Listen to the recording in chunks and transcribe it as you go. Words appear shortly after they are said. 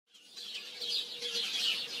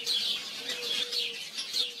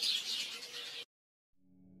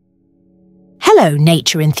Hello,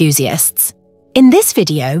 nature enthusiasts. In this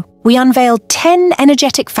video, we unveil 10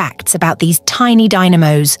 energetic facts about these tiny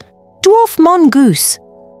dynamos. Dwarf Mongoose.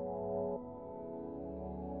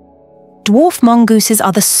 Dwarf mongooses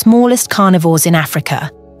are the smallest carnivores in Africa,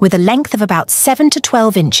 with a length of about 7 to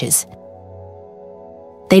 12 inches.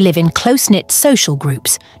 They live in close-knit social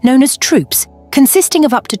groups, known as troops, consisting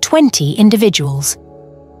of up to 20 individuals.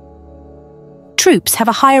 Troops have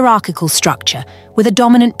a hierarchical structure, with a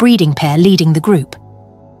dominant breeding pair leading the group.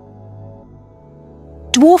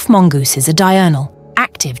 Dwarf mongooses are diurnal,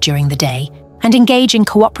 active during the day, and engage in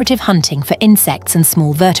cooperative hunting for insects and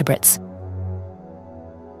small vertebrates.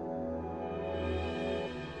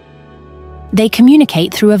 They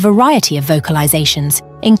communicate through a variety of vocalizations,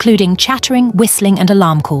 including chattering, whistling, and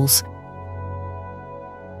alarm calls.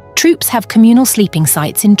 Troops have communal sleeping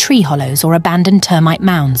sites in tree hollows or abandoned termite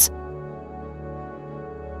mounds.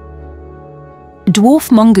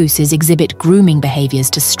 Dwarf mongooses exhibit grooming behaviors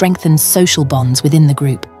to strengthen social bonds within the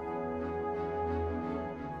group.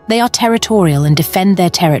 They are territorial and defend their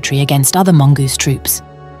territory against other mongoose troops.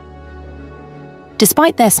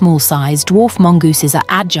 Despite their small size, dwarf mongooses are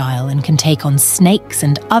agile and can take on snakes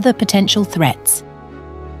and other potential threats.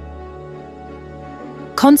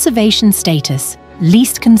 Conservation status: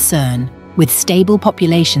 least concern, with stable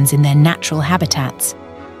populations in their natural habitats.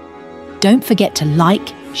 Don't forget to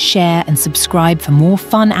like, share, and subscribe for more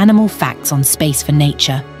fun animal facts on Space for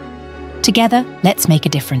Nature. Together, let's make a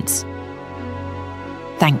difference.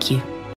 Thank you.